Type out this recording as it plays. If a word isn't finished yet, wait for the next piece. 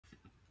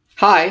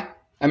Hi,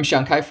 I'm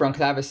Shankai from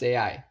Klavis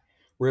AI.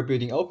 We're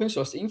building open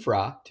source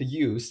infra to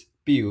use,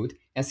 build,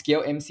 and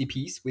scale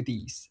MCPs with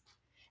ease.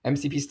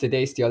 MCPs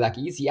today still lack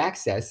easy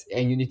access,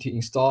 and you need to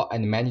install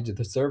and manage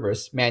the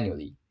servers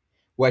manually.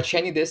 We're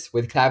changing this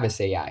with Klavis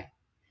AI.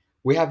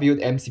 We have built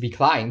MCP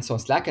clients on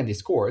Slack and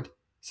Discord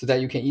so that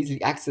you can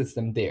easily access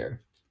them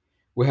there.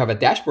 We have a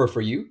dashboard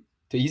for you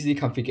to easily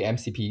configure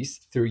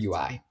MCPs through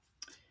UI.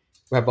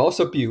 We have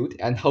also built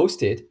and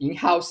hosted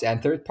in-house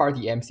and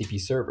third-party MCP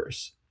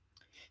servers.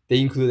 They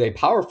include a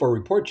powerful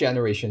report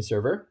generation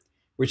server,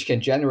 which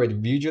can generate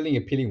visually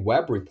appealing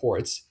web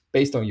reports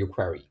based on your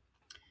query.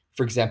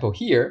 For example,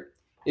 here,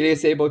 it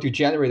is able to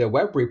generate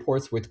web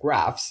reports with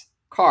graphs,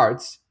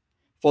 cards,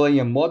 following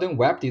a modern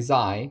web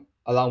design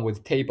along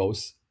with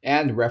tables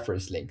and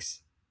reference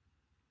links.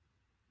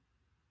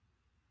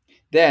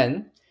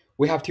 Then,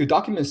 we have two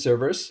document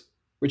servers,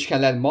 which can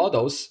let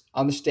models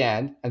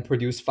understand and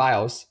produce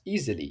files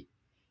easily,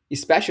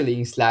 especially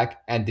in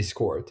Slack and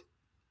Discord.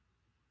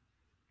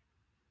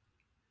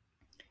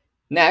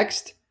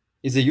 Next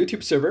is a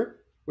YouTube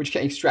server, which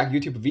can extract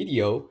YouTube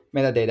video,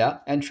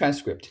 metadata, and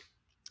transcript.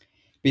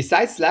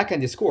 Besides Slack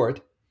and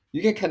Discord,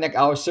 you can connect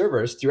our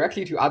servers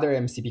directly to other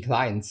MCP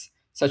clients,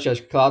 such as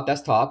Cloud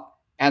Desktop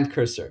and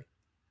Cursor,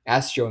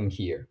 as shown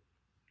here.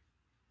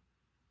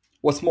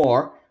 What's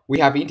more, we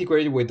have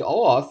integrated with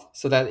OAuth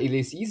so that it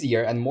is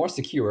easier and more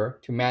secure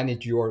to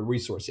manage your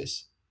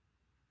resources.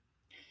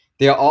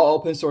 They are all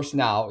open source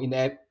now in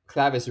the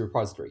Klavis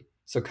repository,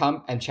 so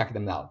come and check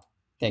them out.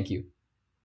 Thank you.